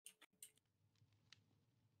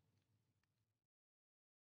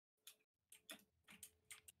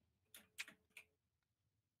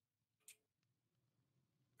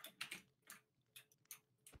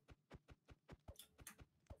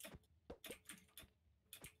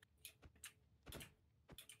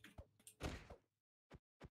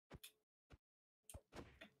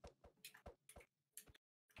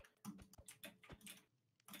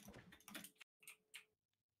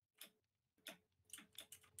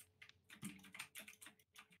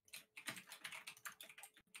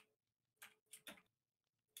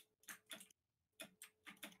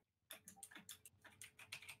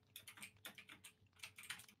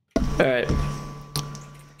Alright.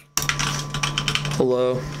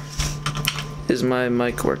 Hello. Is my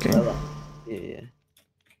mic working? Hello. Yeah.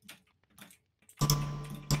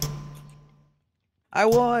 I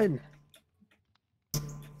won!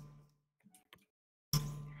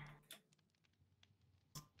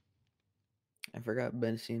 I forgot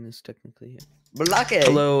Benzine is technically here. Block it!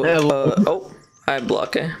 Hello. Oh, hi,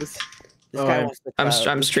 Block. This guy wants the clout. I'm This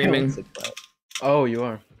guy streaming. wants the clout. Oh, you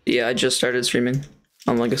are. Yeah, I just started streaming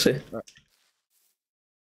on Legacy.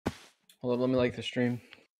 Hold up, let me like the stream.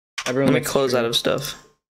 Let Everyone me likes the close out stream. of stuff.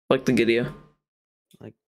 Like the Gideon.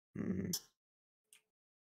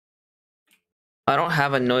 I don't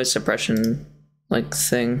have a noise suppression like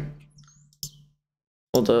thing.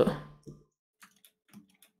 Hold up.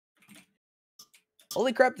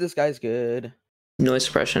 Holy crap, this guy's good. Noise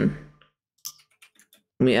suppression.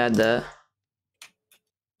 Let me add that.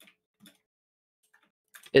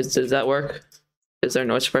 Does that work? Is there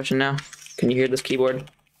noise suppression now? Can you hear this keyboard?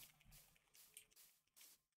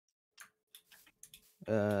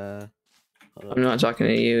 Hold up. I'm not talking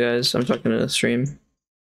to you guys. I'm talking to the stream.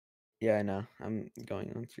 Yeah, I know. I'm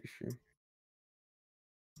going on through stream.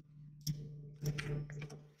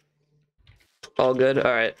 All good.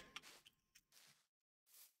 All right.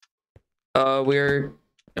 We're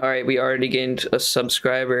all right. We already gained a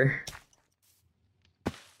subscriber.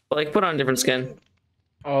 Like, put on a different skin.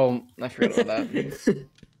 Oh, I forgot about that.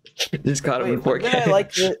 Just caught him in Wait, 4K. I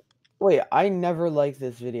like it. Wait, I never liked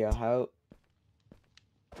this video. How?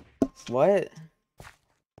 What?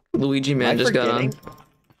 Luigi Man Am I just got forgetting?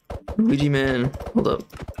 on. Luigi Man, hold up.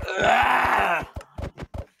 Ah!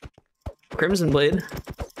 Crimson Blade.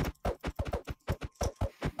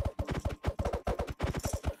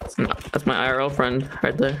 That's my IRL friend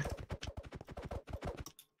right there.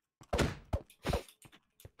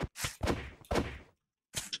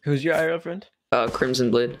 Who's your IRL friend? Crimson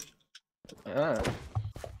Blade. Ah.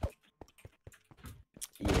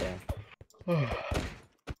 Yeah.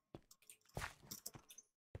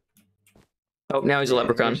 Oh, now he's a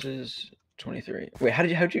leprechaun. Versus 23. Wait,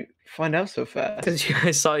 how'd you find out so fast? Because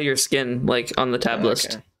I saw your skin like on the tab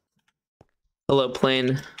list. Okay. Hello,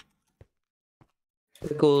 Plane.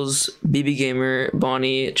 Pickles, BB Gamer,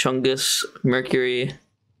 Bonnie, Chungus, Mercury,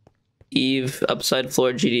 Eve, Upside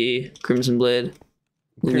Floor GD, Crimson Blade,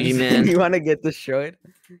 Luigi Man. You want to get destroyed?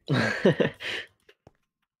 Hold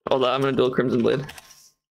on, I'm gonna duel Crimson Blade.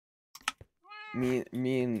 Me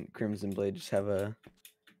and Crimson Blade just have a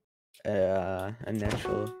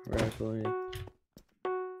natural rivalry.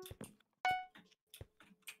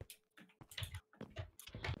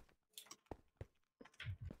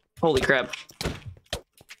 Holy crap.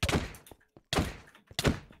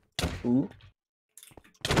 Ooh.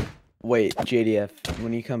 Wait, JDF,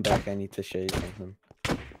 when you come back, I need to show you something.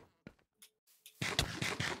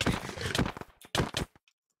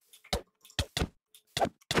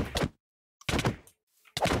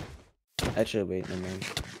 Actually, wait, never mind.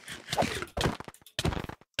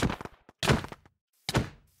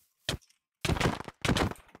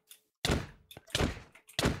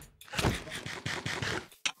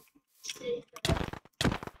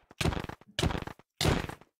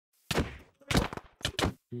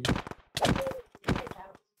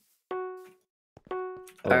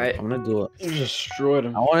 All right. I'm gonna do it. You destroyed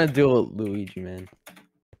him. I want to do it, Luigi, man.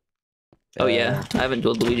 Oh yeah, I haven't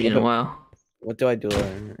dueled Luigi in a while. What do I do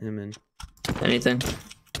him in? Anything?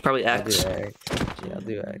 Probably I'll do X. X. Yeah, I'll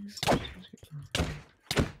do X.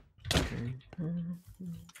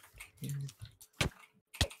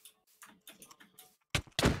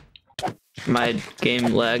 My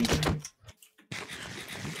game lagged.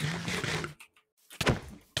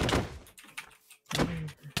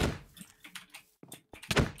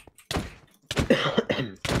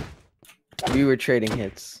 We were trading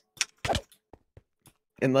hits.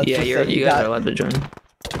 And let's Yeah, just you say he guys got, are allowed to join.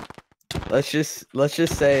 let's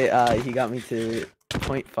just say he got me to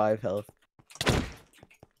 0.5 health.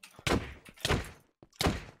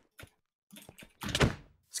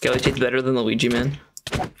 Skelly Teeth better than Luigi Man.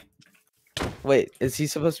 Wait, is he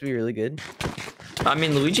supposed to be really good? I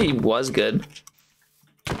mean, Luigi was good.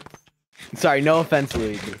 Sorry, no offense,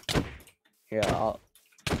 Luigi. Here,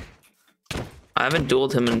 I haven't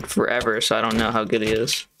dueled him in forever, so I don't know how good he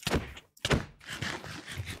is.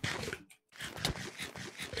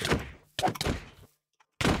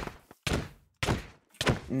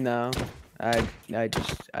 No, I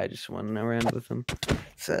just went around with him.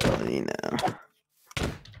 So you know.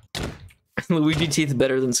 Luigi Teeth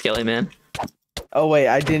better than Skelly Man. Oh wait,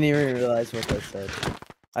 I didn't even realize what that said.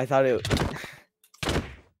 I thought it.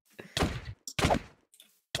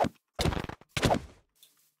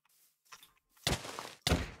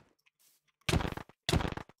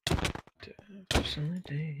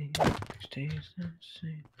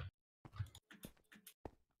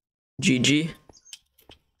 GG.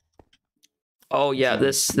 Oh yeah,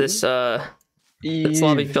 this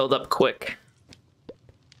lobby filled up quick.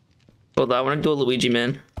 Hold on, I want to do a Luigi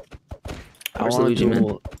man. I Where's want Luigi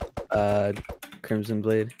man? to Crimson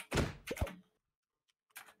Blade.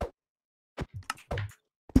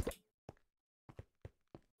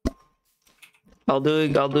 I'll do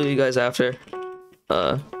you guys after.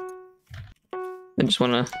 I just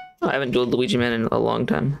wanna. I haven't dueled Luigi man in a long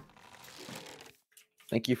time.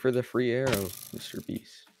 Thank you for the free arrow, Mr.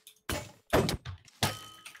 Beast.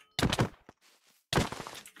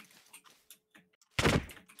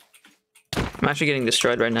 I'm actually getting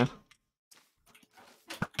destroyed right now.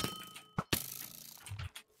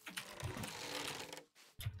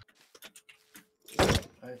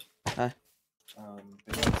 Hi.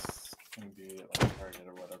 This can be like target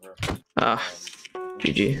or whatever. Ah,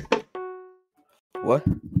 GG. What?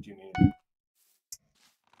 Do you need?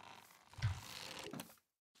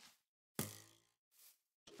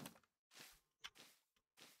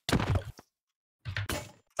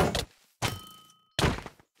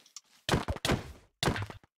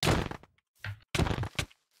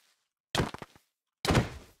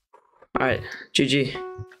 All right, GG.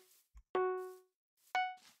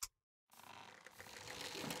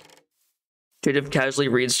 Creative casually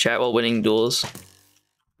reads chat while winning duels.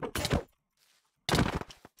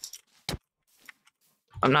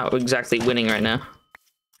 I'm not exactly winning right now.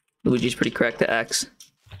 Luigi's pretty correct at X.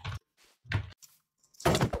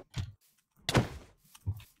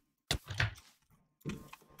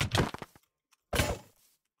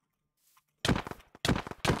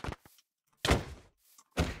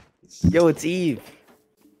 Yo, it's Eve.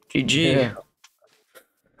 GG. Yeah.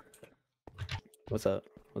 What's up?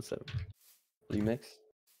 What's up? Remix?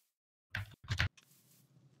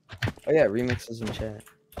 Oh yeah, Remix is in chat.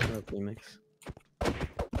 What up, Remix?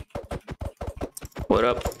 What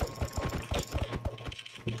up?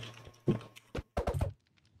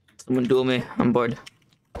 Someone duel me. I'm bored.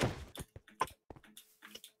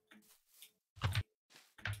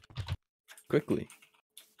 Quickly.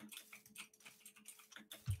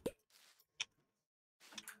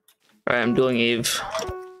 Alright, I'm dueling Eve.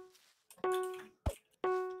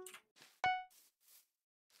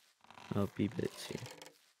 Oh, B-Bits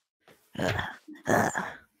here.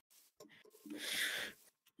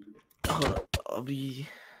 I'll be...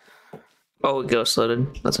 Oh, it ghost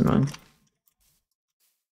loaded. That's annoying.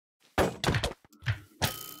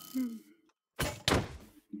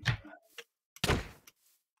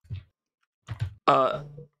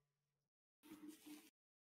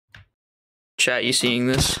 Chat, you seeing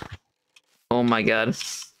this? Oh my god.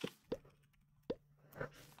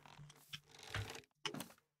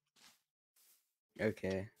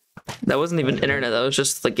 Okay. That wasn't even internet, that was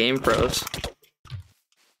just the game pros.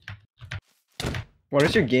 Why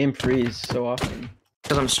does your game freeze so often?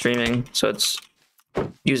 Because I'm streaming, so it's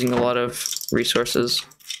using a lot of resources.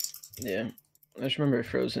 Yeah. I just remember it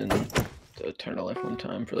froze in the Eternal Life one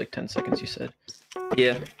time for like 10 seconds, you said.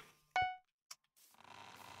 Yeah.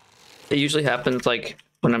 It usually happens like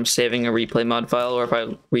when I'm saving a replay mod file or if I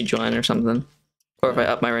rejoin or something. Or if I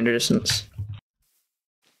up my render distance.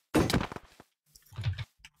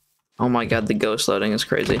 Oh my god, the ghost loading is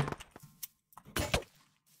crazy.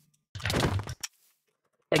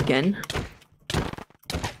 Again?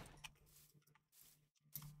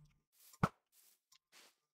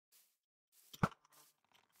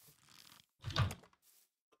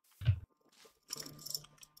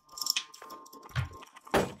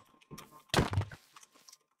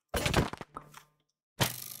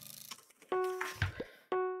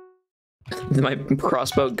 My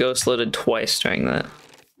crossbow ghost loaded twice during that.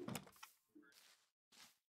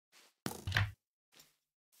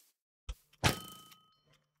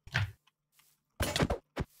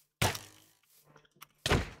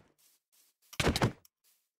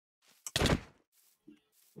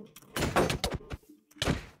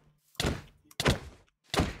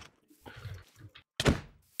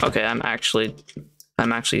 Okay, I'm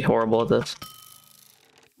actually horrible at this.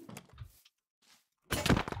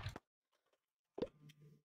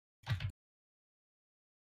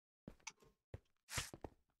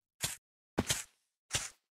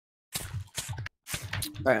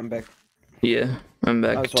 Alright, I'm back. Yeah, I'm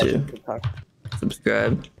I back was watching to TikTok.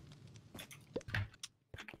 subscribe.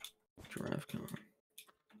 Giraffe Con.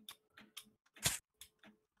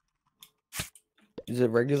 Is it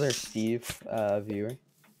regular Steve viewer?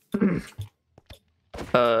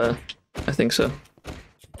 I think so.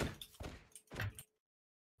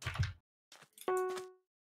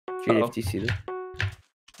 JDF, do you see this?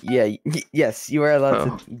 Yeah, yes, you are allowed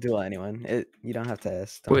Oh. to duel anyone. You don't have to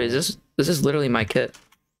ask. don't Wait, worry. this is literally my kit.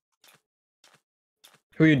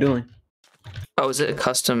 Who are you doing? Oh, is it a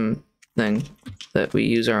custom thing that we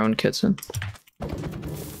use our own kits in?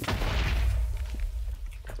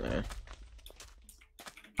 Yeah.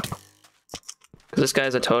 Because this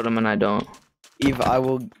guy's a totem and I don't. Eve, I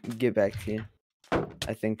will get back to you.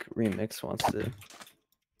 I think Remix wants to.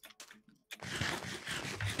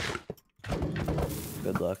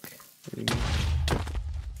 Good luck. Remix.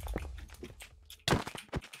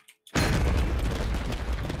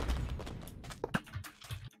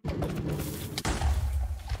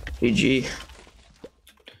 GG.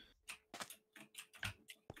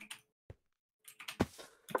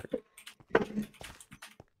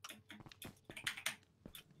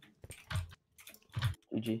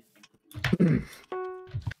 GG.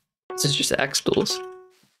 This is just X duels.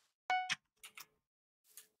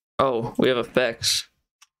 Oh, we have effects.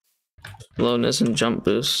 Slowness and jump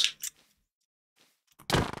boost.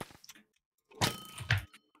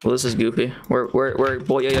 Well, this is goofy. We're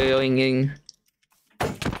boing.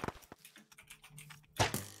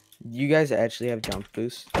 You guys actually have jump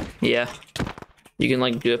boost? Yeah. You can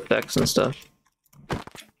like do effects and stuff.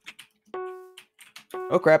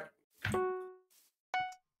 Oh crap.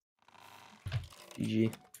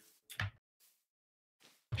 GG.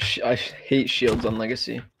 I hate shields on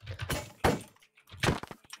Legacy.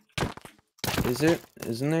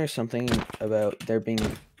 Isn't there something about there being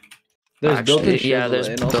There's Actually, built-in shield yeah, there's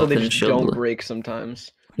delay, and also they built-in just shield don't delay. break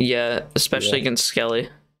sometimes. Yeah, especially Yeah. against Skelly.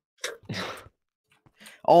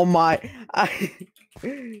 Oh my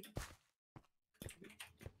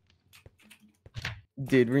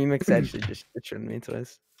Dude, Remix actually just turned me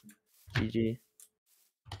twice. GG.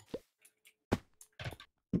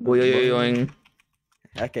 Boing.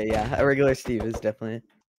 Okay, yeah, a regular Steve is definitely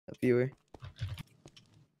a viewer.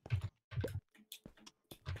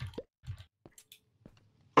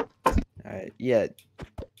 Alright, yeah.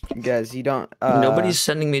 Guys, you don't Nobody's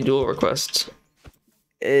sending me duel requests.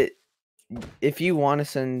 if you want to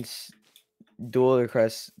send dual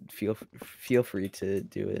requests, feel free to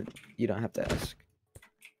do it. You don't have to ask.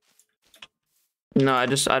 No, I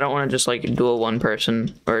don't want to just like duel one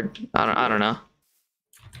person or I don't know.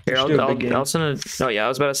 Here, Just do a big game. I'll send a. Oh yeah, I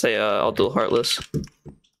was about to say I'll duel Heartless.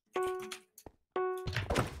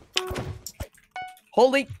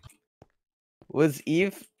 Holy! Was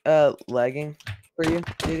Eve lagging for you,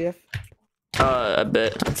 JDF? A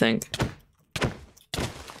bit, I think.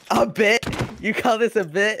 A bit? You call this a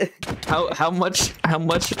bit? How much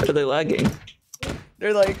are they lagging?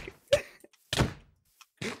 They're like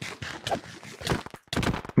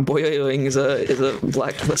Boing is a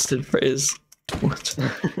blacklisted phrase. What?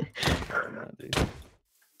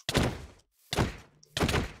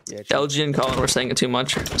 Yeah, sure. LG and Colin were saying it too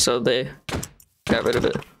much, so they got rid of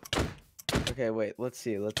it. Okay, wait, let's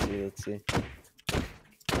see. Okay.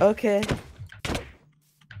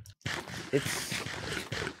 It's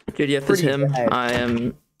JDF is Pretty him. bad. I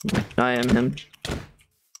am him.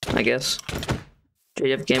 I guess.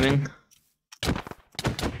 JDF Gaming.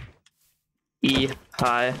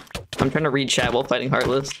 Hi. I'm trying to read chat while fighting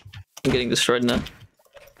Heartless. I'm getting destroyed now.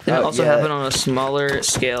 Did it Oh, also yeah. happen on a smaller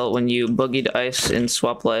scale when you boogied ice in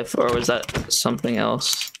Swap Life, or was that something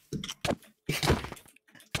else?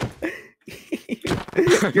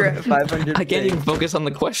 You're at 500. I can't even focus on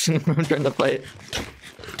the question when I'm trying to fight.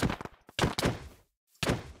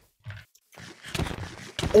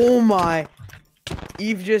 Oh my!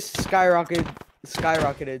 Eve just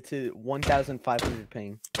skyrocketed to 1,500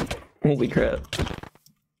 ping. Holy crap.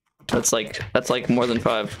 That's like more than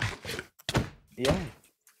 5. Yeah.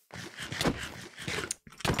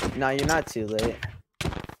 No, you're not too late,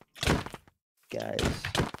 guys.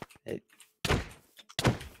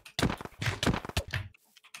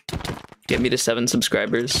 Get me to 7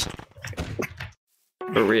 subscribers.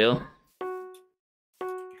 For real.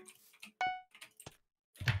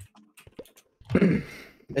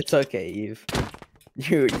 It's okay, Eve.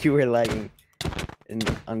 You were lagging an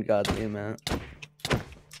ungodly amount.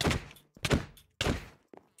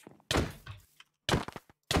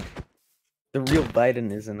 The real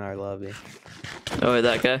Biden is in our lobby. Oh,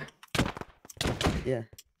 that guy? Yeah.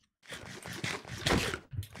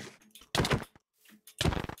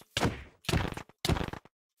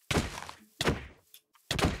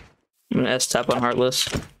 I'm gonna S-tap on Heartless.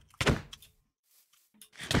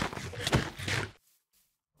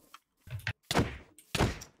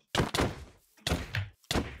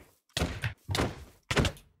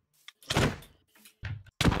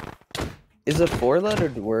 Is a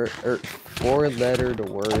four-lettered word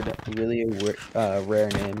really a rare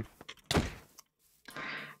name?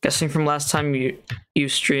 Guessing from last time you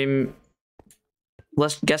stream.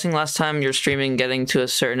 Guessing last time you're streaming getting to a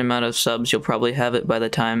certain amount of subs, you'll probably have it by the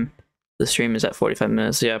time the stream is at 45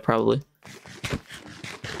 minutes. Yeah, probably.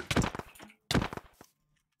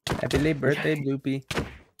 Happy late birthday, Bloopy.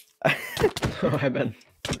 Oh, hi Ben.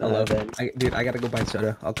 Hello. Ben. Dude, I gotta go buy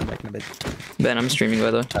soda. I'll come back in a bit. Ben, I'm streaming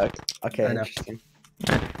by the way. Okay, I know. interesting.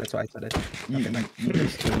 That's why I said it. You, Okay, bye. you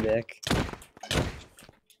just came back.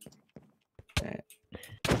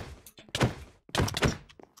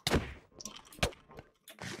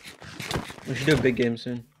 We should do a big game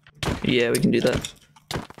soon. Yeah, we can do that.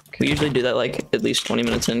 We usually do that like at least 20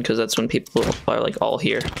 minutes in because that's when people are like all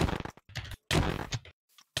here.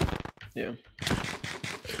 Yeah.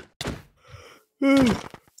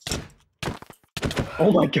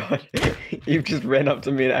 Oh my god. You just ran up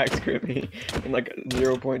to me and axe crit me in like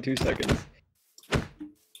 0.2 seconds.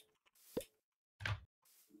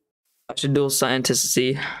 I should dual scientist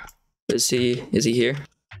see. Is he here?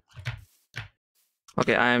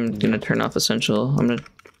 Okay, I'm gonna turn off essential.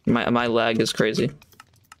 My lag is crazy.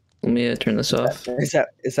 Let me turn this off. Is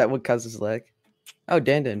that what causes lag? Oh,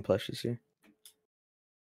 Dan plush is here.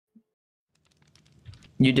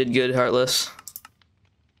 You did good, Heartless.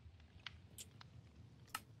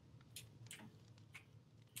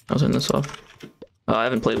 I'll turn this off. Oh, I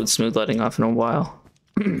haven't played with smooth lighting off in a while.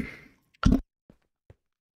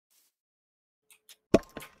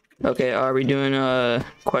 Okay, are we doing a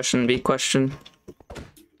question v question? Yeah,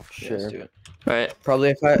 Sure. let's do it. Right, Probably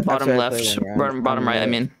if I bottom after I play left, one round. bottom right. I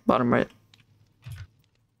mean, bottom right.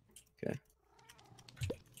 Okay.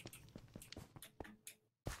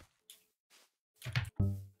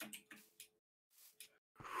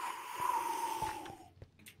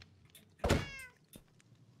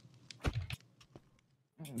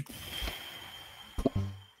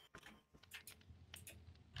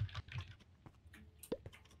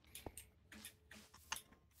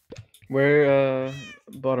 Where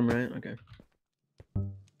bottom right, okay.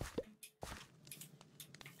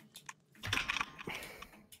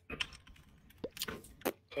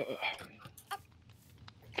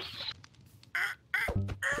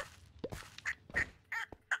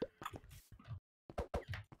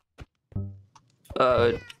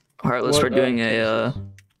 Heartless, What, we're doing cases?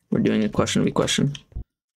 we're doing a question v question.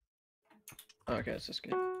 Okay, it's this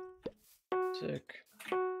game. Sick.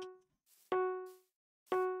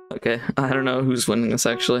 Okay, I don't know who's winning this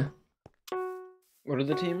actually. What are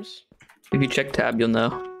the teams? If you check tab, you'll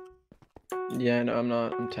know. Yeah, no,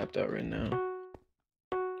 I'm tapped out right now.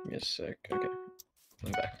 Give me a sec. Okay.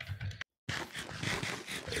 I'm back.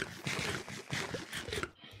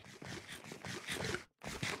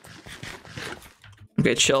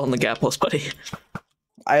 Okay, chill on the gapless, buddy.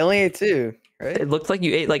 I only ate 2, right? It looked like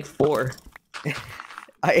you ate like 4.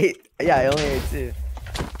 I only ate 2.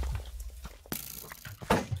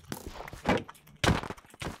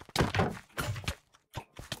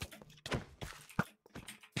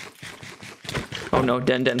 Oh no,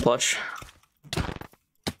 Den plush.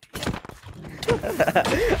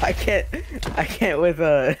 I can't with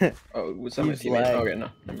Oh, was that my Use teammate? lag. Okay, no,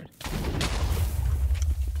 never mind.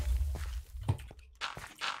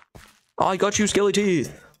 I got you, Skelly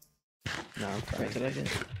Teeth. No, I'm sorry. Wait, did I get?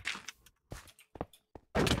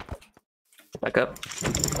 Back up.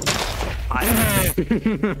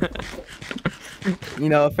 You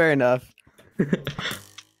know, fair enough.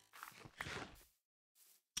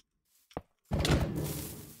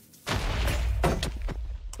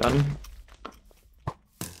 Done.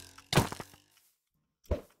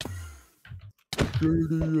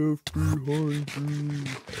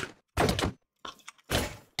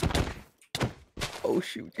 Oh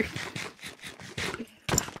shoot.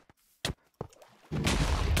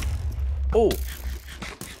 Oh.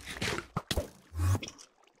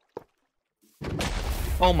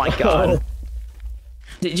 Oh my god.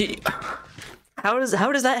 Did you? How does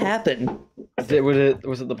that happen? Was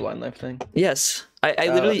it the blind knife thing? Yes, I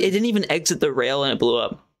literally it didn't even exit the rail and it blew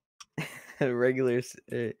up. regular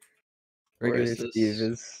regular is Steve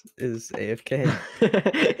this? is AFK.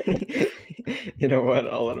 You know what?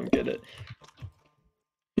 I'll let him get it.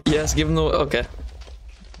 Yes, give him the okay.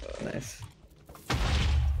 Nice.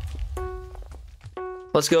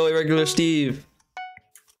 Let's go, irregular Steve.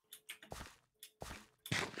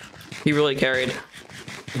 He really carried.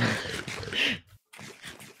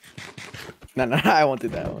 No, I won't do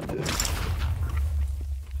that. I won't do that.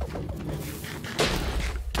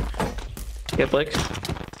 Get Blake.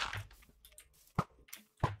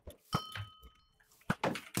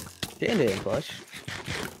 Dan plush.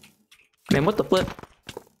 Man, what the flip?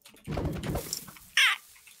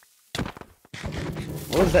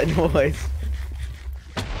 What was that noise?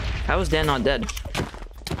 How is Dan not dead?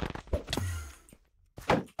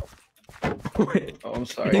 Wait. Oh, I'm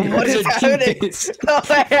sorry. What is Those are happening? teammates. Oh,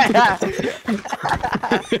 yeah.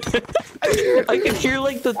 I can hear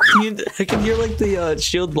like the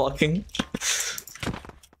shield blocking.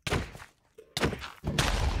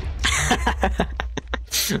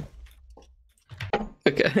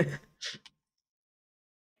 Okay.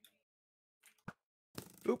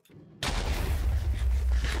 Oop.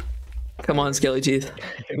 Come on, Skelly Teeth.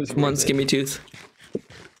 It was Come on, worth it. Skimmy Tooth.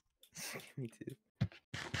 Me too.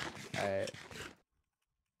 Alright.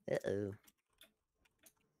 Uh-oh.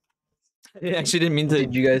 I actually didn't mean to.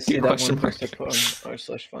 Did you guys see do that question one mark. post I put on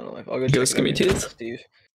r/Final Life? I'll go Go check it out Skimmy right now, Tooth. Steve.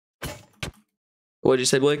 What'd you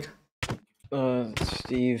say, Blake?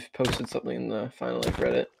 Steve posted something in the Final Life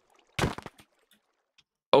Reddit.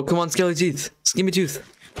 Oh, come on, Skelly Teeth. Skimmy Tooth.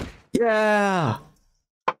 Yeah.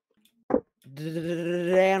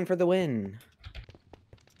 Dan for the win.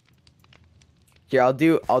 Here, I'll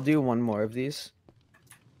do one more of these.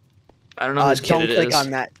 I don't know whose kid Don't it click is.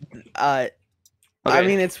 on that. I Okay.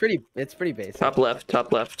 mean, it's pretty basic. Top left.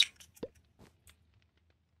 Top left.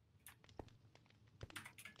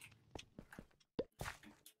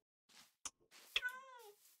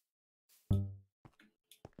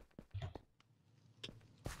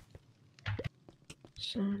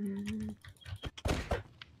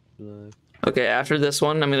 Look. Okay, after this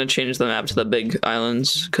one, I'm gonna change the map to the big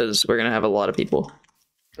islands because we're gonna have a lot of people.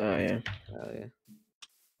 Oh yeah. Oh yeah.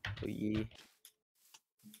 Oh, yeah.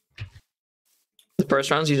 The first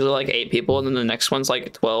round's usually like 8 people, and then the next one's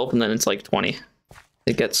like 12, and then it's like 20.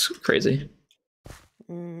 It gets crazy.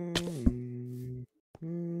 Mm,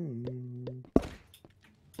 mm.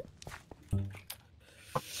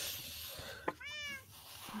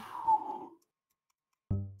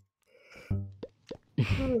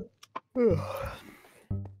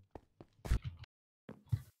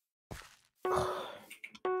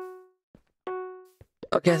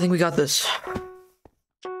 Okay, I think we got this.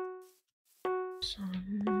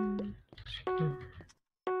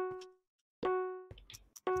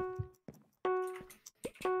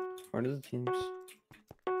 What are the teams?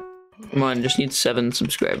 Come on, just need 7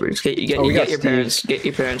 subscribers. Get we get got your Steve. parents. Get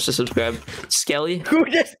your parents to subscribe. Skelly, Who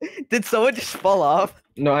just did someone just fall off?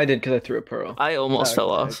 No, I did because I threw a pearl. I almost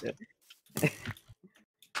fell off. Okay.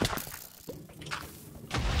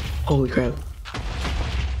 Holy crap!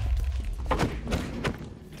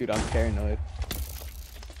 Dude, I'm paranoid.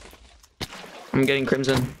 I'm getting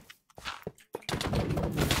crimson.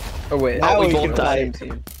 Oh wait, Now we we both can died.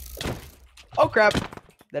 Team. Oh crap!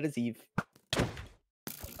 That is Eve.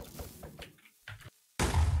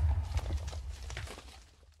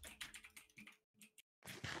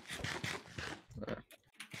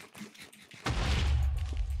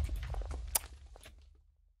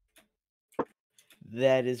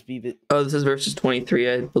 That is Beebit. Oh, this is versus 23,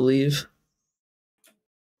 I believe.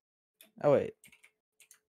 Oh wait.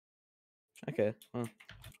 Okay. Well.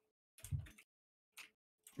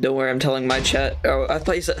 Don't worry, I'm telling my chat. Oh, I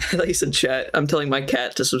thought you said chat. I'm telling my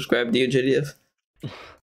cat to subscribe to you, JDF.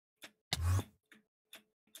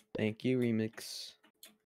 Thank you, Remix.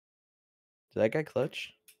 Did that guy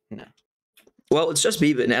clutch? No. Well, it's just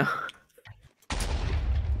Beebit now.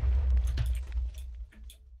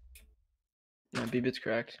 Yeah, B-Bit's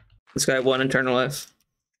cracked. This guy won Eternal Life.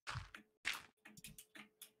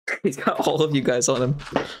 He's got all of you guys on him.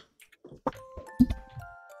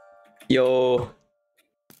 Yo.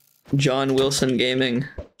 John Wilson Gaming.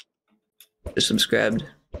 Just subscribed.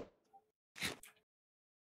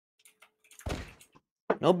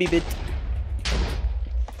 No, Beebit.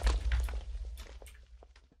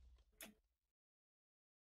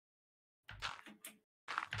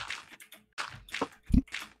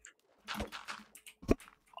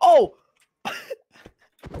 Oh!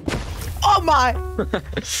 Oh my!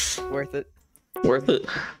 Worth it. Worth it.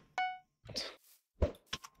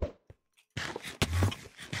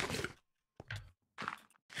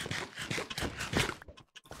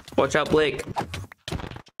 Watch out, Blake.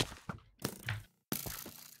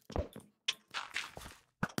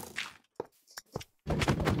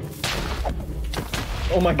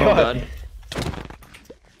 Oh my Oh god. god.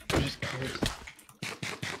 Just cards.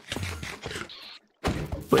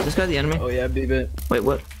 Wait, this guy the enemy? Oh yeah, B-Bit. Wait,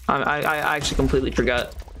 what? I actually completely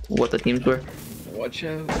forgot what the teams were. Watch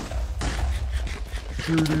out.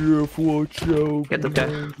 PDF, watch out. Get the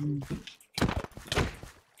guy.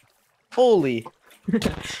 Holy.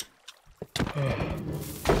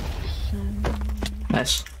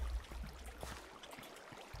 Nice.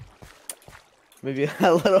 Maybe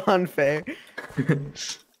a little unfair.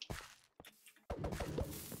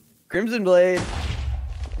 Crimson Blade.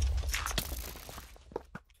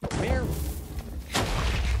 Come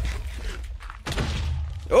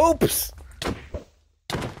Oops.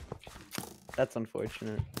 That's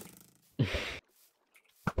unfortunate.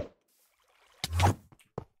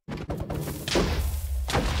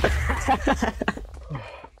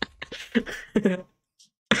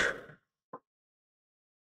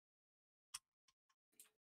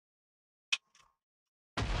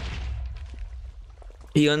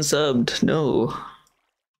 He unsubbed. No.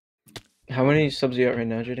 How many subs you got right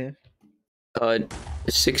now, JDF?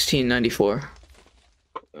 1694.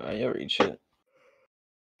 You'll reach it.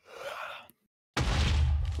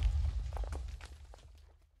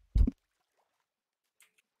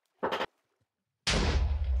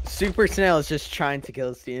 Super Snail is just trying to kill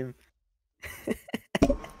his team.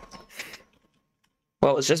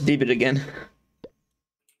 Well, it's just Beep It again.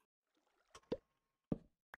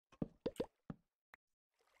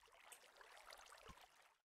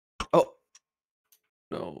 Oh.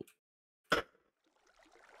 No.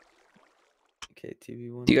 Okay,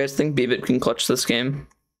 TV1. Do you guys think Beep It can clutch this game?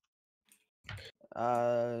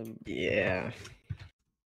 Yeah.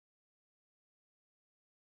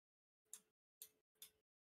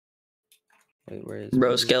 Wait, where is Bro,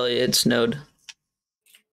 Beep It? Skelly, it snowed.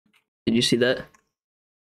 Did you see that?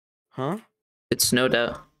 Huh? It snowed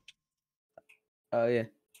out. Oh yeah.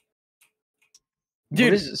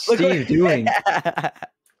 What is Steve doing?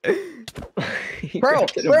 bro,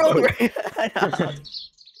 bro.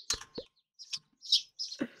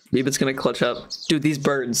 Beep It's gonna clutch up. Dude, these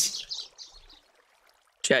birds.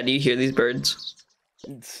 Chat, do you hear these birds?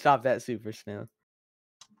 Stop that, Super Snail.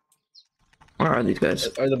 Where are these guys?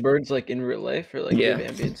 Are the birds like in real life or like Yeah. give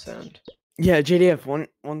ambient sound? Yeah, JDF.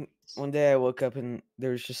 One day I woke up and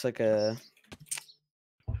there was just like a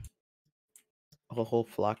whole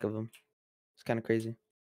flock of them. It's kind of crazy.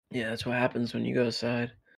 Yeah, that's what happens when you go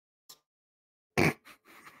outside.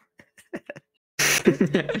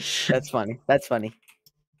 That's funny. That's funny.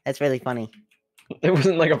 That's really funny. There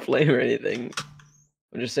wasn't like a flame or anything.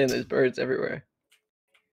 I'm just saying there's birds everywhere.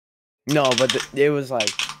 No, but it was like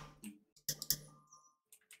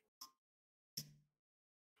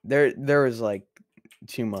there was like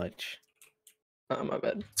too much. Oh, my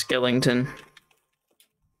bad. Skellington.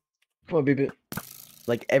 What, baby?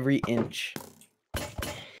 Like every inch.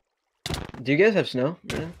 Do you guys have snow?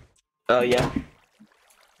 Yeah. Oh, yeah.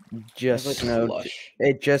 Just Like snowed. slush.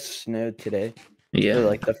 It just snowed today. Yeah. For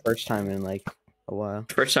like the first time in like a while.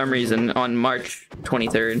 For some reason, on March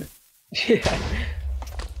 23rd. Yeah.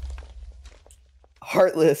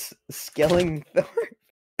 Heartless Skellingthorpe.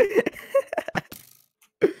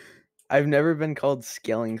 I've never been called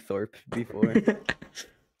Skellingthorpe before.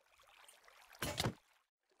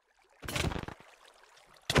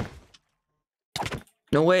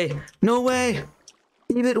 No way. No way.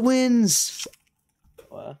 Beep It wins.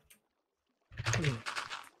 Wow.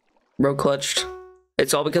 Bro clutched.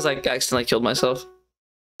 It's all because I accidentally killed myself.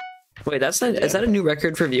 Wait, that's not. Is that a new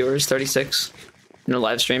record for viewers? 36 in a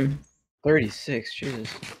live stream. 36, Jesus.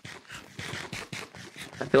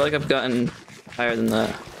 I feel like I've gotten higher than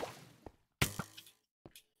that.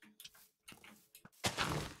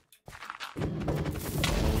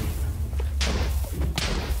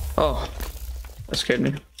 Oh, that scared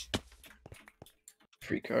me.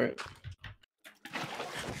 Free cart.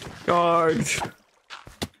 Charge.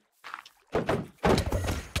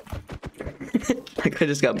 That guy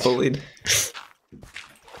just got bullied.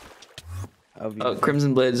 Oh,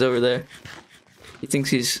 Crimson Blade's over there. He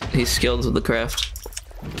thinks he's skilled with the craft.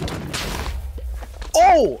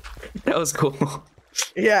 Oh! That was cool.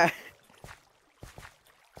 Yeah.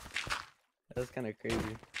 That was kind of crazy.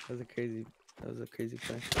 That was a crazy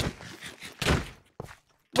play.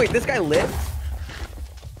 Wait, this guy lived?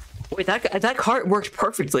 Wait, that cart worked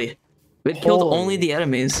perfectly. It killed Holy. only the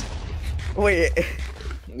enemies. Wait,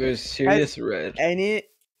 There's serious red.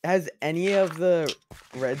 has any of the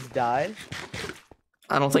reds died?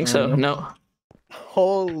 I don't think so. No.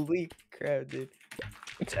 Holy crap, dude.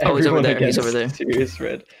 It's Oh, he's over everyone there, he's against over there. Serious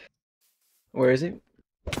red. Where is he?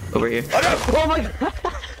 Over here. Oh my god!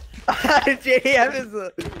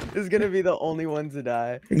 JDF is gonna be the only one to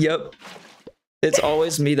die. Yep. It's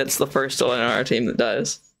always me that's the first one on our team that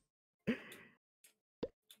dies.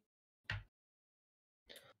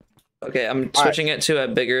 Okay, I'm switching it to a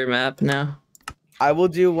bigger map now. I will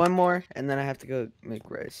do one more, and then I have to go make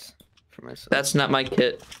rice for myself. That's not my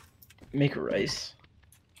kit. Make rice.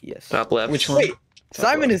 yes. Top left. Which one? Wait,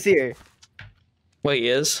 Simon is here. Wait, he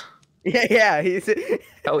is? Yeah, he's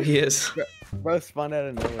Oh, he is. bro spawned out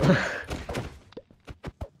of nowhere.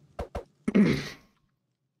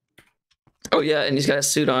 Oh, yeah, and he's got a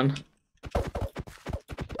suit on.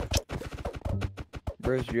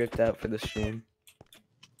 Bro's dripped out for the stream.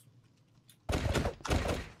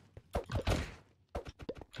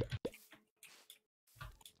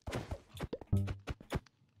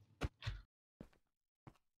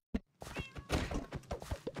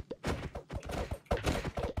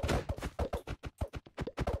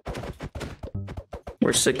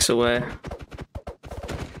 We're 6 away.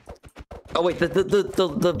 Oh wait,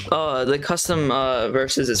 the custom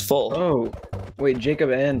versus is full. Oh, wait, Jacob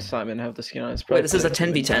and Simon have the skin on his Wait, this is a profile.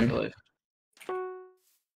 10v10.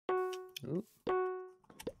 Ooh,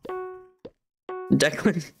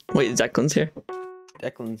 Declan. Wait, Declan's here.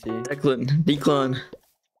 Declan's here. Declan.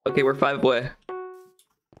 Okay, we're 5 away.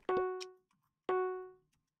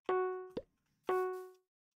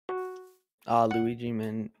 Luigi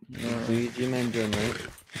man. Luigi man doing right.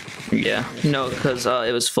 Yeah. No, because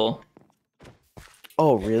it was full.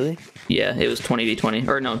 Oh, really? Yeah, it was 20v20.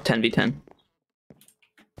 Or no, 10v10.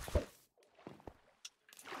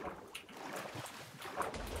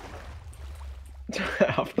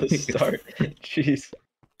 Off the start. Jeez.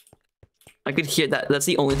 I could hear that. That's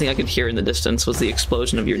the only thing I could hear in the distance was the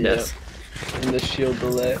explosion of your Yeah. death. And the shield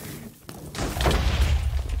delay.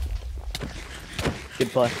 Good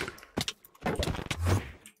play.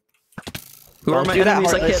 Who are Don't my do that,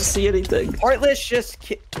 enemies? I can't Heartless. see anything. Heartless just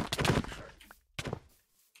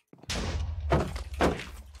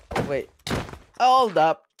Wait. Hold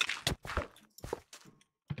up.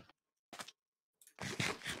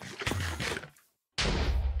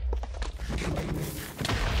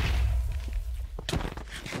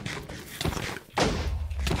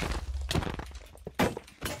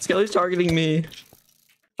 Skelly's targeting me.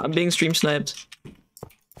 I'm being stream sniped.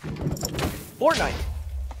 Fortnite.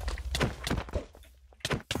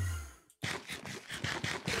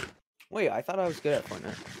 Wait, I thought I was good at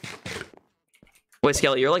Fortnite. Wait,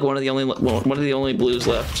 Skelly, you're like one of the only blues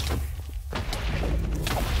left.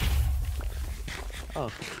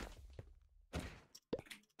 Oh.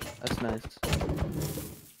 That's nice.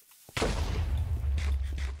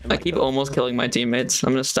 Am I keep cooked? almost killing my teammates.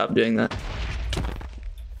 I'm gonna stop doing that.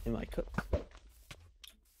 Am I cooked?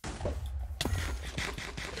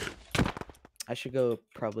 I should go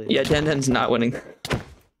probably. Yeah, Dan's not winning.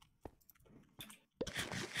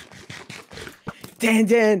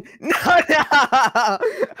 Dan! No, no!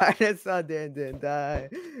 I just saw Dan die.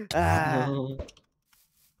 Ah. No.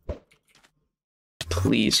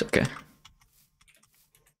 Please, okay.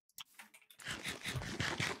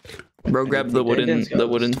 Bro, grab the Dan's got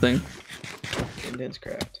wooden this. thing. And Dan's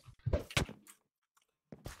craft.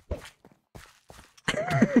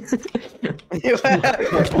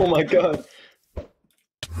 Oh my god. He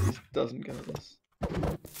doesn't got this.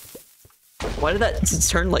 Why did that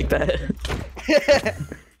turn like that?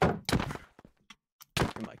 Am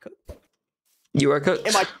I cooked? You are cooked.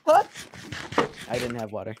 Am I cooked? I didn't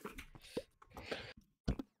have water.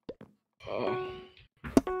 Oh.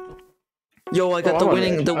 Yo, I got Oh, the I won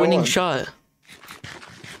winning it. the I winning won. shot.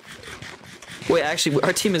 Wait, actually,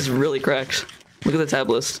 our team is really cracked. Look at the tab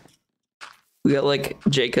list. We got like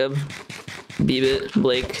Jacob, Beebit,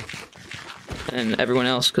 Blake, and everyone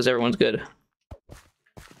else because everyone's good.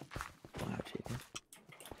 Wow, Jacob.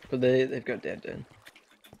 But they've got Dan.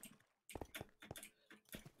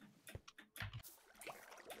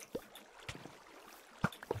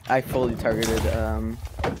 I fully targeted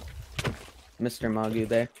Mr. Magu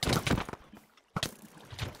there.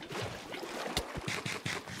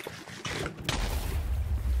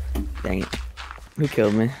 Dang it. Who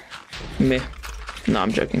killed me? Me. No,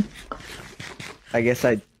 I'm joking. I guess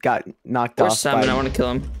I got knocked Where's off Simon? by... I want to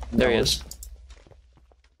kill him. There he No. is.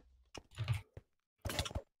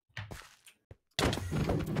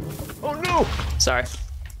 Oh no! Sorry.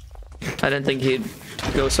 I didn't think he'd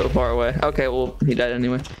go so far away. Okay, well, he died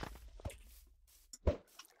anyway.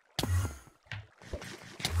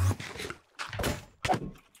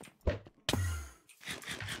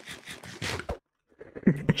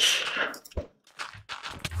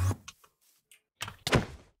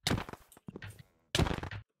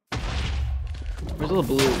 Where's all the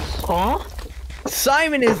blues? Aw?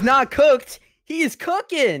 Simon is not cooked! He is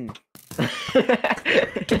cooking!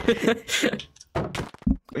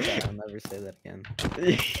 Yeah, I'll never say that again.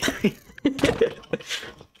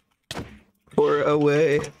 Or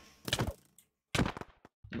away.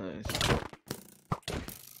 Nice.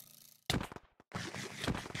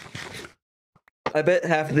 I bet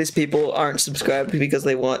half of these people aren't subscribed because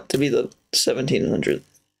they want to be the 1700.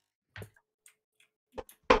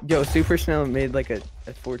 Yo, Super Snow made like a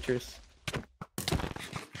fortress.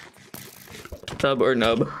 Tub or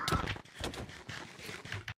nub.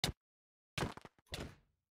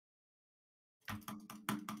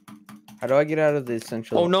 How do I get out of the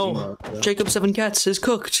essential? Oh no! emo mode? Jacob 7 Cats is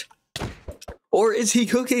cooked! Or is he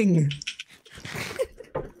cooking?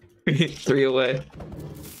 3 away.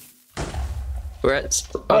 We're at...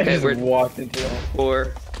 I Okay, just we're walked into that.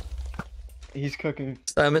 4. He's cooking.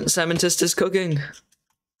 Scientist is cooking.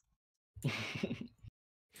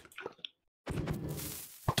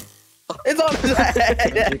 It's on his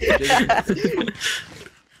head.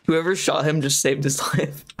 Whoever shot him just saved his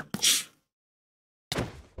life.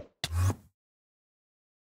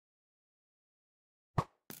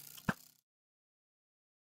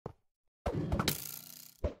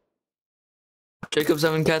 Jacob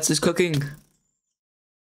Seven Cats is cooking.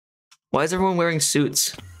 Why is everyone wearing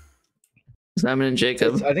suits? Simon and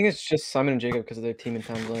Jacob. I think it's just Simon and Jacob because of their team in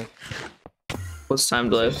Time Life. What's time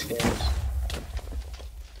to live?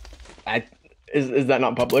 Is that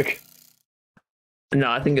not public? No,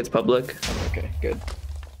 I think it's public. Okay, good.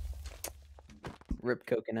 Rip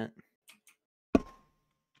coconut.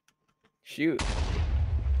 Shoot.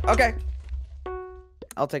 Okay.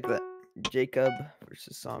 I'll take that. Jacob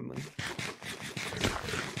versus Simon.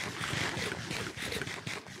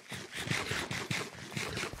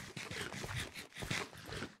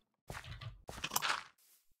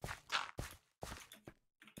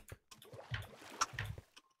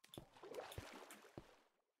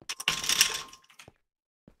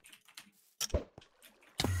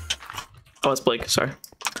 Oh, it's Blake. Sorry.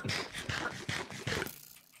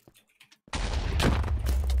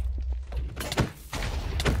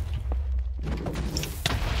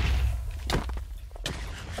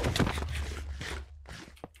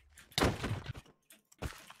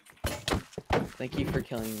 Thank you for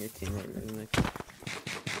killing your teammate, Remix.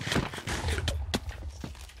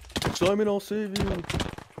 Simon, I'll save you.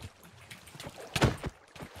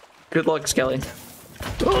 Good luck, Skelly.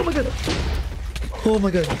 Oh my god. Oh my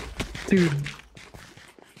god. Dude.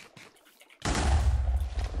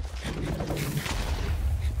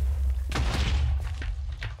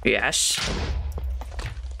 Yes.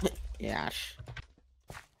 Yash.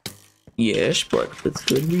 Yes, but with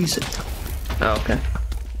good reason. Oh, okay.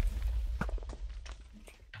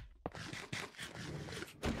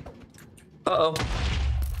 Uh-oh.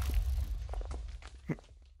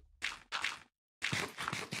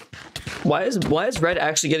 Why is red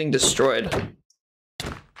actually getting destroyed?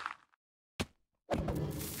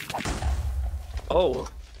 Oh.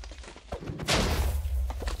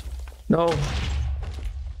 No.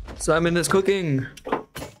 Simon is cooking.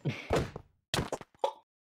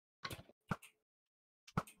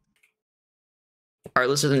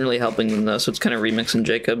 Arliss isn't really helping them though, so it's kind of Remix and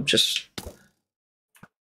Jacob just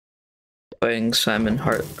fighting Simon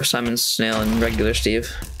Hart or Simon Snail and regular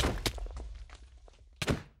Steve.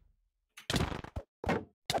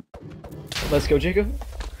 Let's go, Jacob.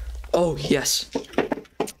 Oh yes.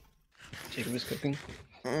 Jacob is cooking.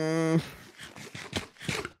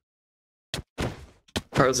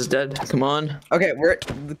 Carlos is dead. Come on. Okay,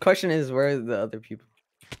 the question is, where are the other people?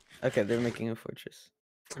 Okay, they're making a fortress.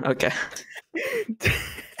 Okay.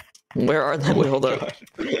 Where are they? Wait, hold up. God.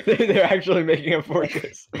 They're actually making a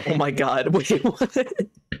fortress. Oh my god. Wait, what? Dude,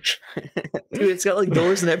 it's got like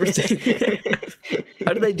doors and everything.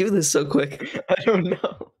 How did they do this so quick? I don't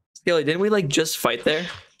know. Skelly, didn't we like just fight there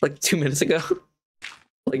like 2 minutes ago?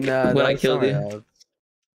 Like Nah, when I that's killed you. somewhere else.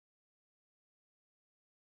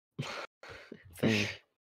 Thing.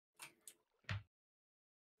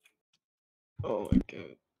 Oh my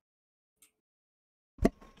god.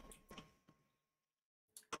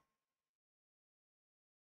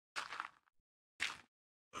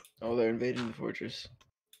 Oh, they're invading the fortress.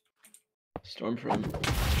 Stormfront.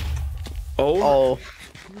 Oh, Oh,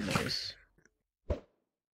 Nice.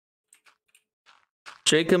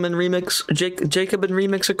 Jacob and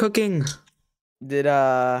Remix are cooking. did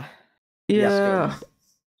Yeah.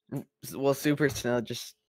 well, Super Snow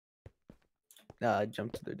just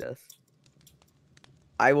jumped to their death.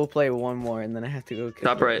 I will play one more and then I have to go.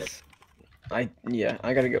 Top right. this. I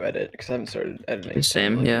gotta go edit because I haven't started editing.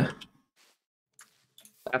 Same, yeah.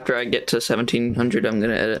 After I get to 1700, I'm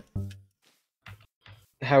gonna edit.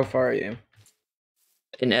 How far are you?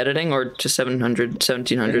 In editing or to 700, In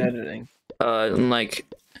 1700? editing. I'm like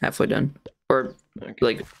halfway done. Or Okay.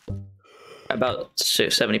 like about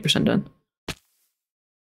 70% done.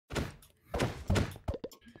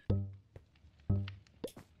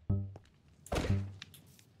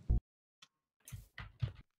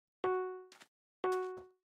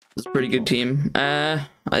 It's a pretty good team.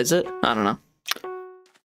 Is it? I don't know.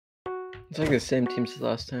 It's like the same team as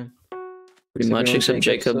last time. Pretty Except much, we don't except take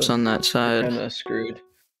Jacob's so on that side. Kinda screwed.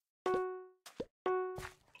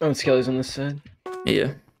 Oh, and Skelly's on this side.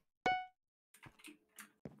 Yeah.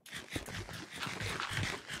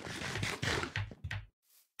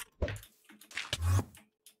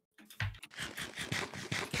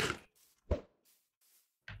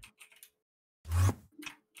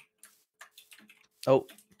 Oh.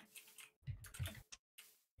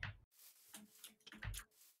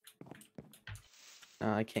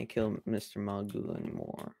 I can't kill Mr. Magu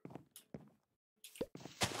anymore.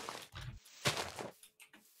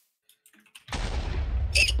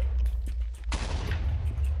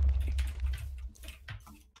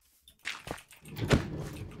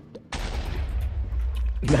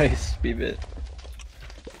 Nice, B-bit.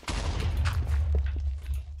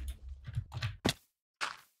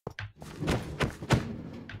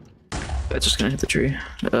 It's just gonna hit the tree.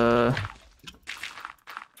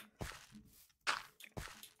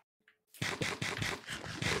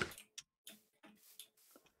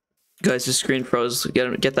 Guys, his screen froze.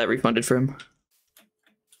 Get that refunded for him.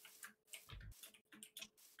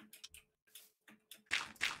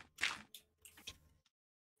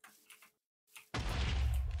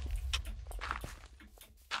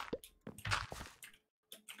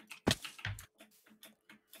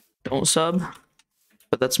 Don't sub,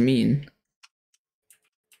 but that's mean.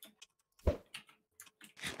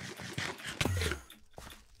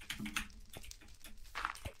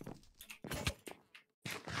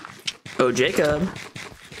 Oh, Jacob.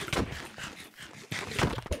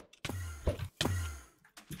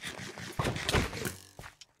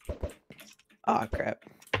 Ah, crap.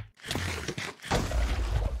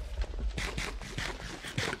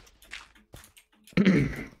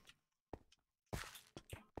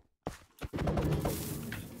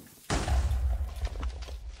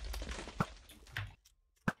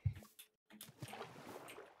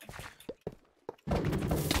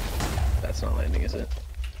 That's not landing, is it?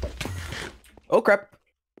 Oh, crap.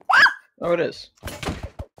 Oh, it is.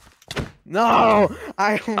 No!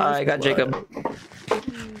 I almost got Jacob.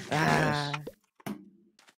 Ah.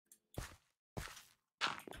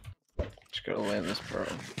 Just gotta land this pro.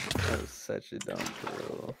 That was such a dumb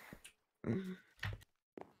throw.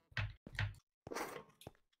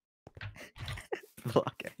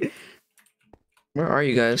 Okay. Where are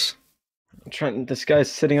you guys? I'm trying. This guy's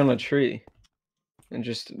sitting on a tree, and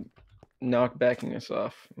just knock backing us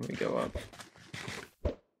off when we go up.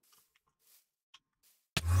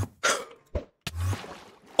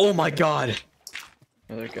 Oh my god.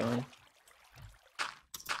 Oh, they're gone.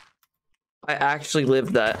 I actually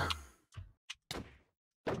lived that.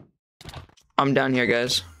 I'm down here,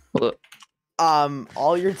 guys. Hold up.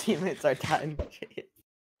 All your teammates are done.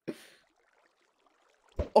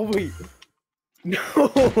 Oh wait. No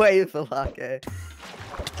way, Falake.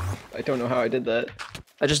 I don't know how I did that.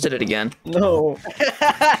 I just did it again. No.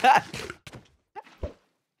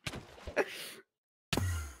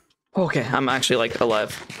 Okay, I'm actually like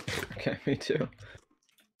alive. Okay, me too.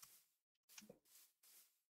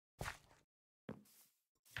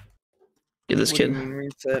 Get this What do kid. you mean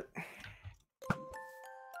reset?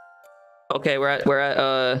 Okay, we're at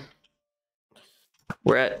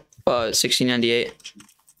 1698.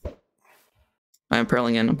 I'm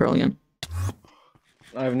pearling in.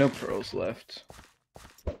 I have no pearls left.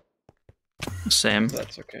 Same.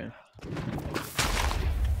 That's okay.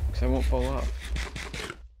 Because I won't fall off.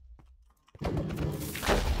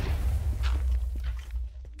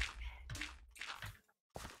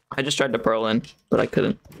 I just tried to pearl in, but I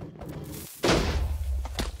couldn't.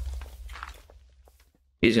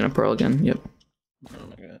 He's gonna pearl again. Yep. Oh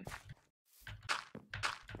my god.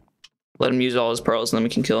 Let him use all his pearls, and then we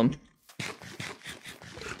can kill him.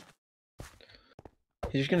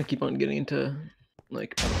 He's just gonna keep on getting into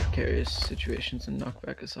like precarious situations and knock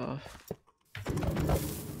back us off.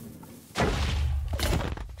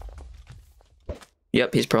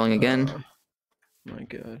 Yep, he's pearling again. My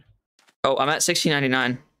god. Oh, I'm at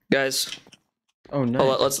 1699, guys. Oh nice.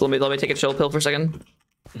 Oh, let me take a chill pill for a second.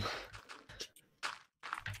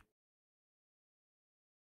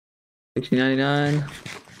 $16.99.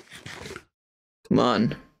 Come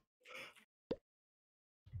on.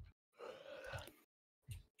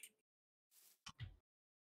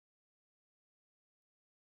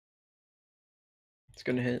 It's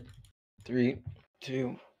gonna hit. 3,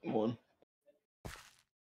 2, 1.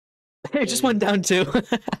 It just went down too.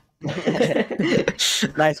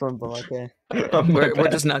 Nice one, Falake. We're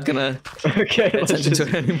just not gonna Okay, pay let's attention just... to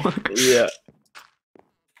it anymore. Yeah.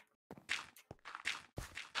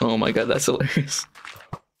 Oh my god, that's hilarious.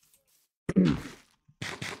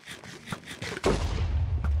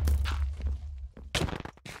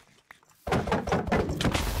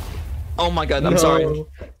 Oh my god, I'm sorry.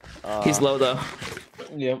 He's low though.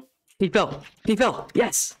 Yep. He fell. He fell.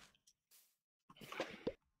 Yes.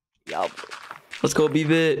 Yup. Let's go,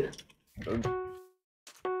 B-Bit. Good.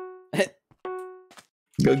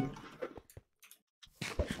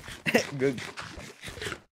 Good.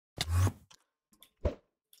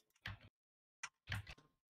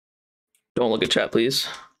 Don't look at chat, please.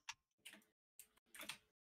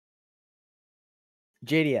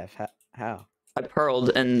 JDF, how? I pearled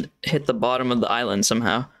and hit the bottom of the island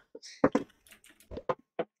somehow.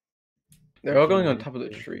 They're all going on top of the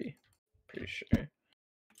tree. Pretty sure.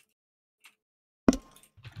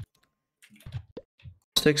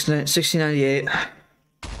 1698.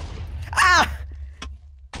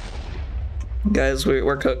 Guys,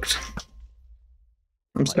 we're cooked.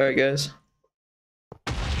 I'm sorry, guys.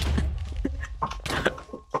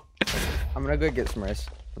 I'm gonna go get some rice.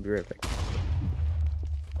 I'll be right back.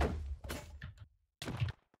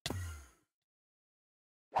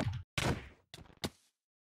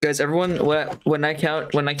 Guys, everyone, when I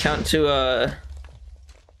count to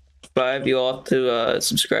 5, you all have to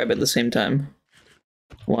subscribe at the same time.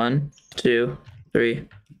 1, 2, 3,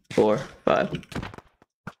 4, 5.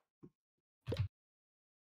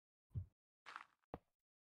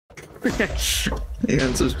 You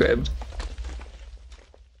unsubscribed.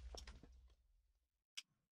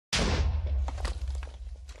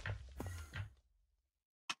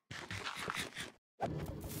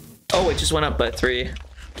 Oh, it just went up by 3.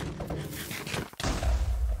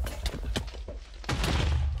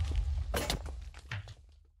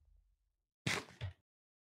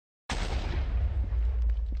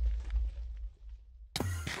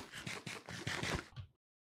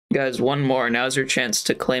 Guys, one more. Now's your chance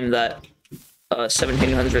to claim that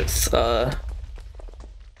 1700th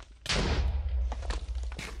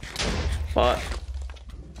spot.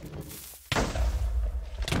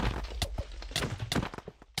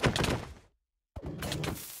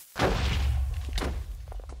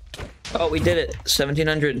 Oh, we did it.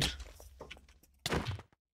 1700.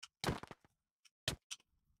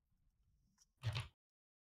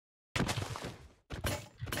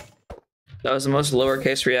 That was the most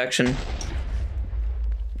lowercase reaction.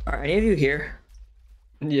 Are any of you here?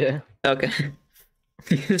 Yeah. Okay.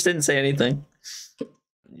 You just didn't say anything.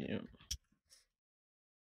 Yeah.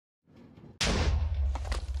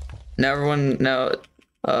 Now everyone spam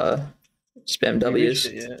W's. Have you reached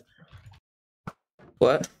it yet?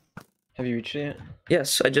 What? Have you reached it yet?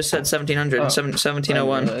 Yes, I just said 1700, Oh,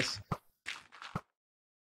 1701.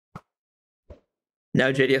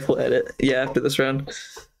 Now JDF will edit. Yeah, after this round.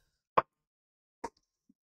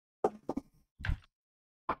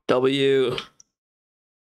 W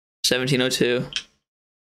 1702.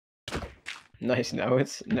 Nice. Now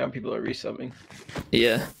people are resubbing.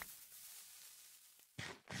 Yeah,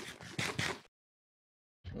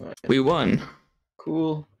 Alright, we won.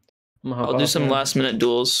 cool. I'll do some last minute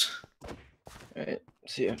duels. Alright,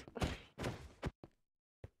 see ya.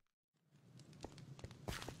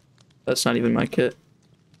 That's not even my kit.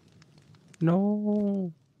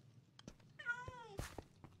 No.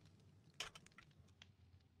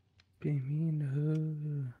 Be mean to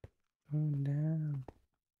her. Calm down.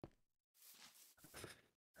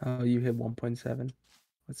 Oh, you hit 1.7.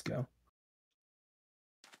 Let's go.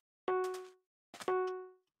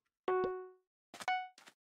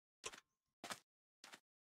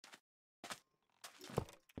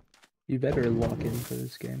 You better lock in for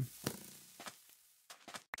this game.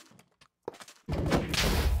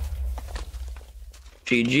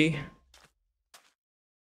 GG.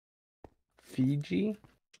 Fiji?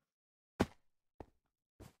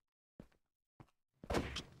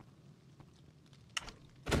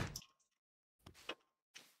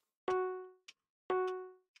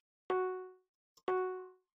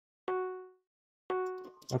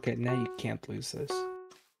 Okay, now you can't lose this.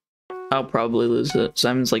 I'll probably lose it.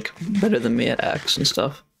 Simon's like better than me at axe and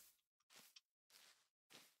stuff.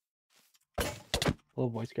 Hello,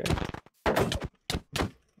 voice crack.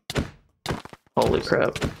 Holy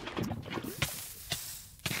crap.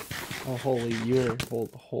 Oh, holy, you're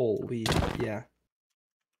holy, yeah.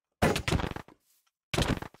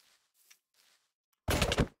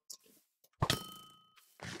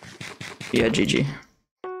 Yeah, GG.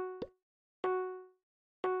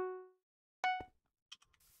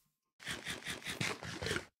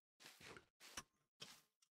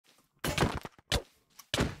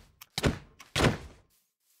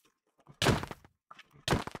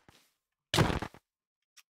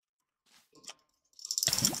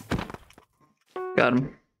 Got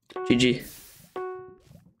him. GG.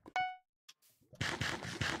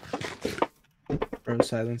 Bro,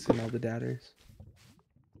 silencing all the datters.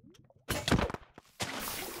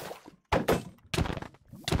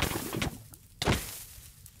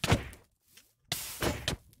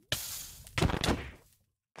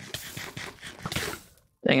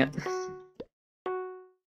 Dang it.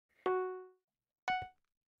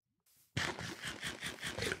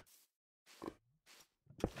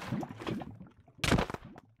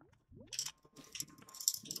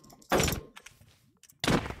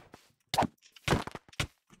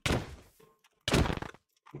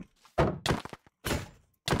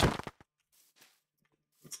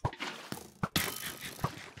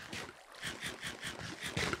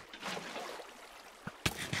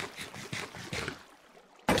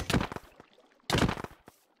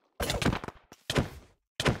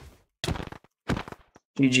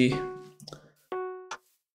 GG.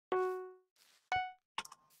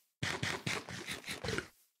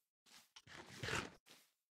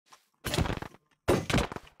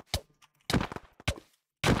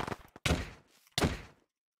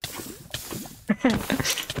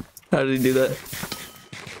 How did he do that?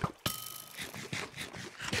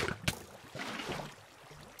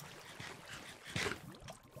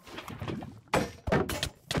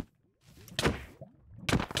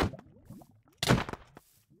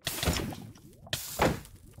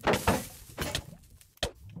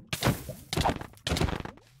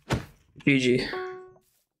 GG.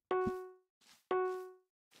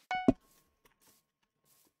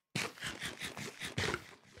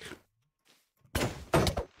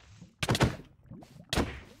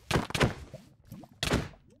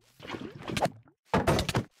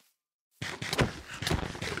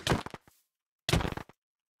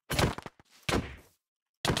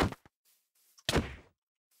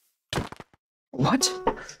 What?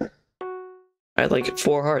 I had like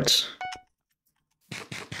 4 hearts.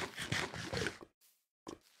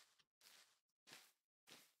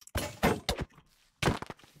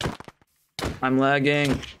 I'm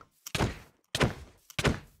lagging.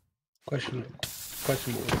 Questionable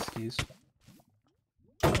excuse.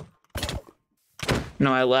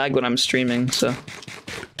 No, I lag when I'm streaming, so.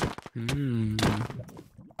 Hmm.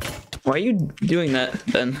 Why are you doing that,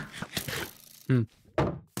 Ben?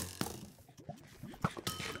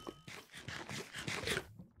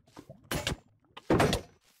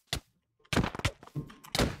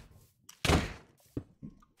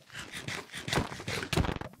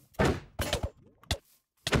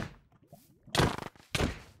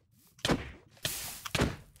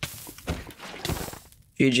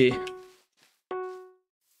 GG.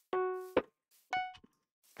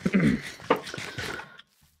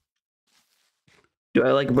 Do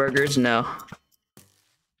I like burgers? No.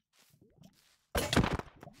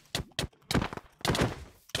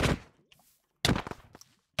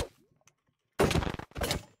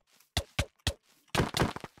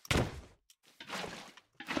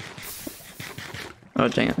 Oh,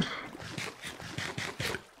 dang it.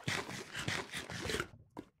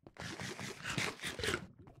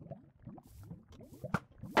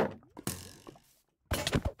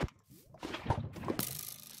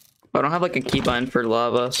 I don't have like a keybind for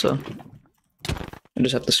lava, so I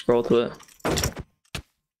just have to scroll to it.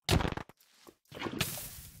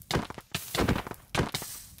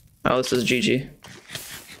 Oh, this is GG.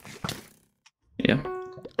 Yeah.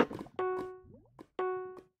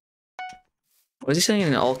 What is he saying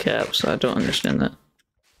in all caps? I don't understand that.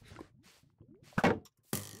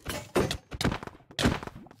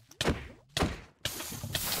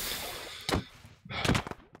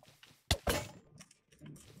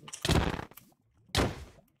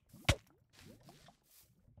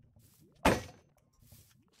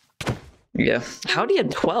 Yeah. How do you have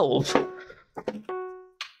 12?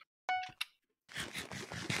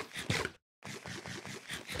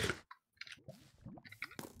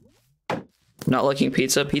 Not liking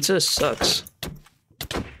pizza? Pizza sucks.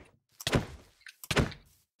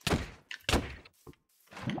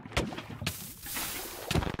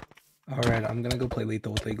 Alright, I'm gonna go play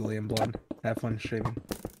Lethal with Legally and Blonde. Have fun streaming.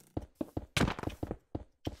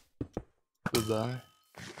 Goodbye.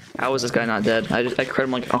 How is this guy not dead? I crit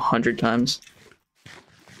him like 100 times.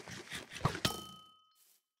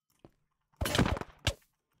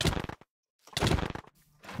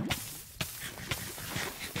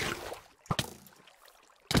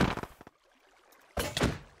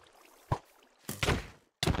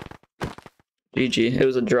 GG. It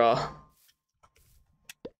was a draw.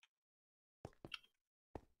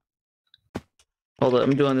 Hold up,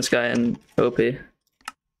 I'm doing this guy in OP.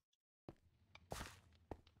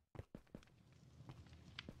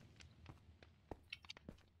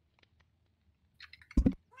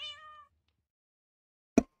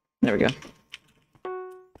 There we go.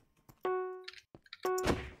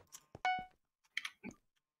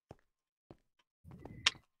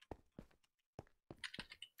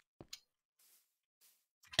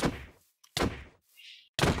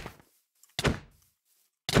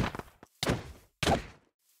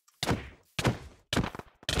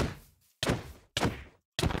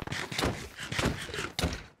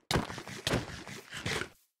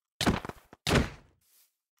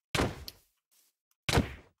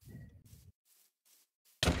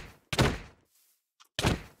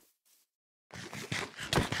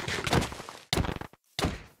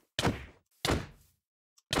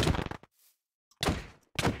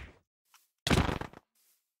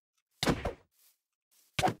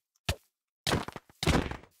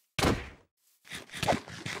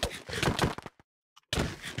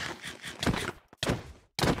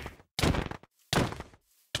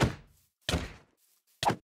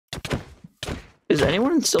 Is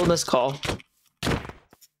anyone still in this call?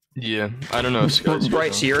 Yeah, I don't know if Scott's here,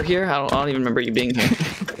 Bryce, though. you're here? I don't even remember you being here.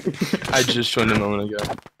 I just joined a moment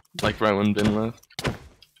ago. Like right when Ben left.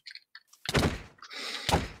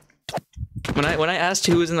 When I asked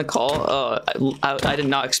who was in the call, I did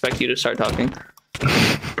not expect you to start talking.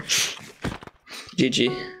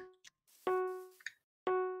 GG.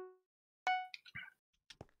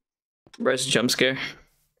 Bryce jump scare.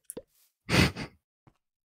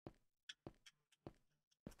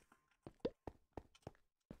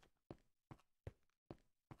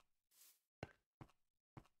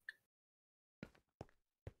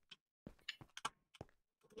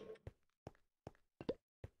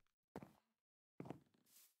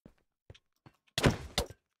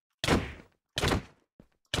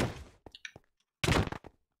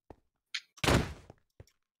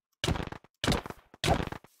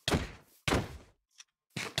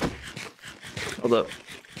 Hold up.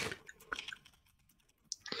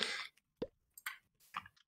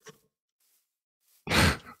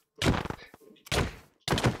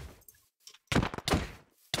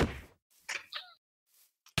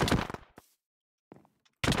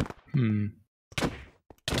 Hmm.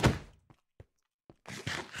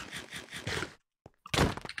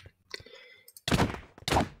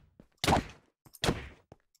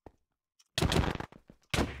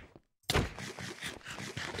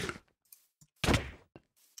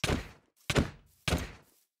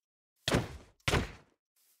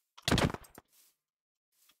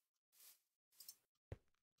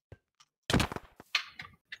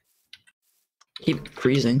 Keep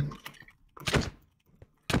freezing.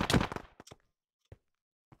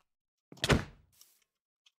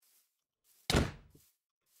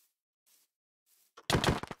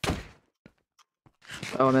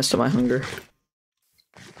 Oh, I messed up my hunger.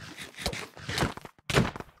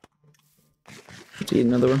 Let's eat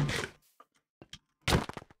another one.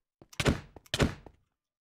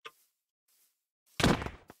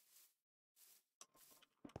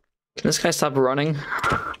 Can this guy stop running?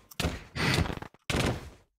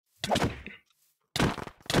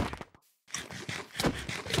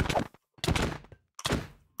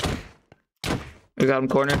 We got him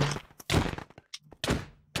cornered.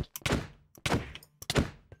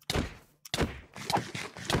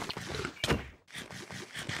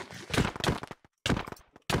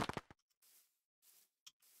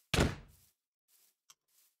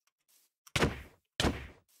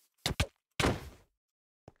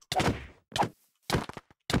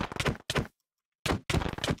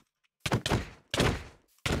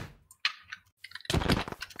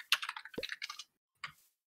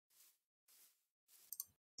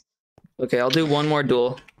 Okay, I'll do one more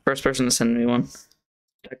duel. First person to send me one.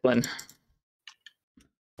 Declan.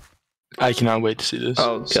 I cannot wait to see this.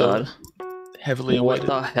 Oh So god. heavily What awaited.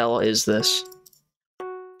 the hell is this?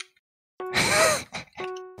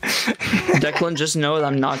 Declan, just know that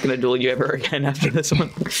I'm not gonna duel you ever again after this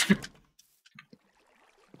one.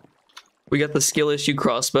 We got the skill issue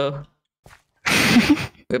crossbow.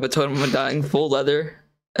 We have a totem of undying, full leather,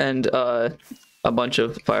 and a bunch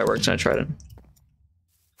of fireworks and a trident.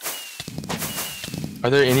 Are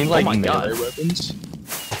there any like my melee God. weapons?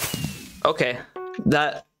 Okay,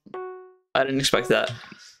 that I didn't expect that.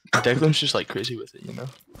 Declan's just like crazy with it, you know?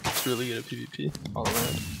 It's really good at PvP all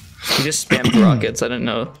around. He just spammed rockets. I didn't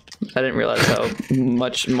know. I didn't realize how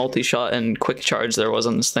much multi-shot and quick charge there was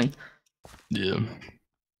on this thing. Yeah.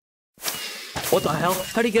 What the hell?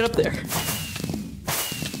 How'd he get up there?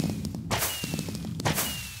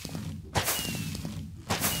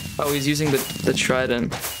 Oh, he's using the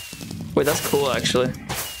trident. Wait, that's cool, actually.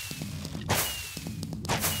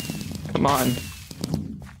 Come on.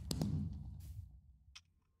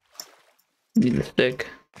 Need the stick.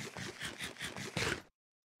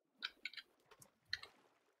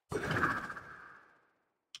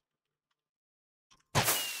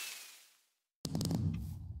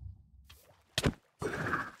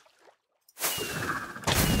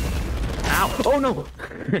 Ow! Oh no!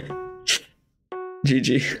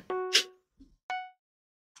 GG.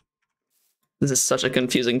 This is such a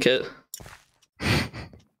confusing kit.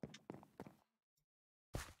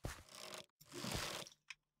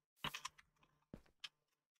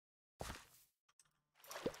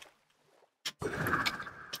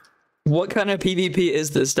 What kind of PvP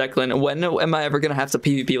is this, Declan? When am I ever gonna have to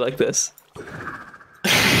PvP like this?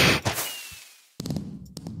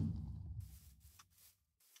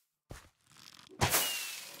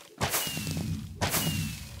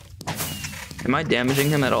 Am I damaging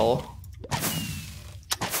him at all?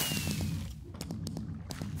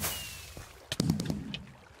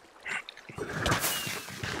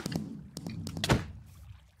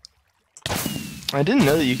 I didn't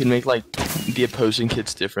know that you can make like the opposing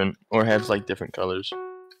kits different or have like different colors.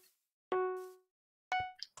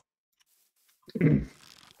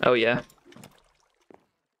 Oh yeah.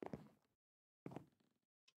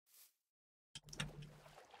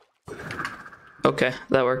 Okay,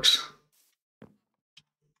 that works.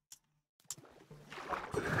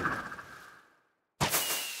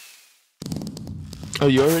 Oh,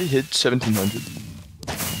 you already hit 1700.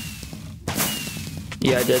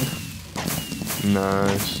 Yeah, I did.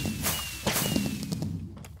 Nice.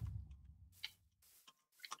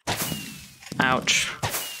 Ouch.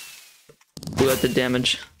 Who got the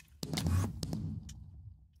damage?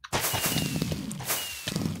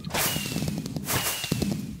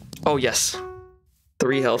 Oh yes.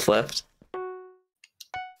 3 health left.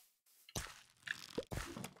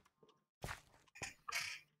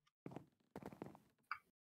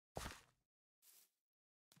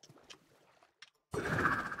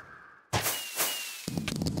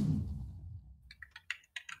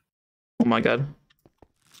 Oh my god.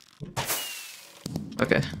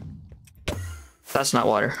 Okay. That's not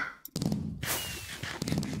water.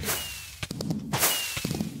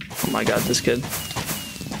 Oh my god, this kid.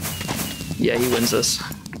 Yeah, he wins this.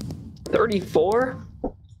 34?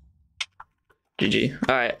 GG.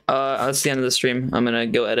 Alright, that's the end of the stream. I'm gonna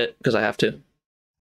go edit because I have to.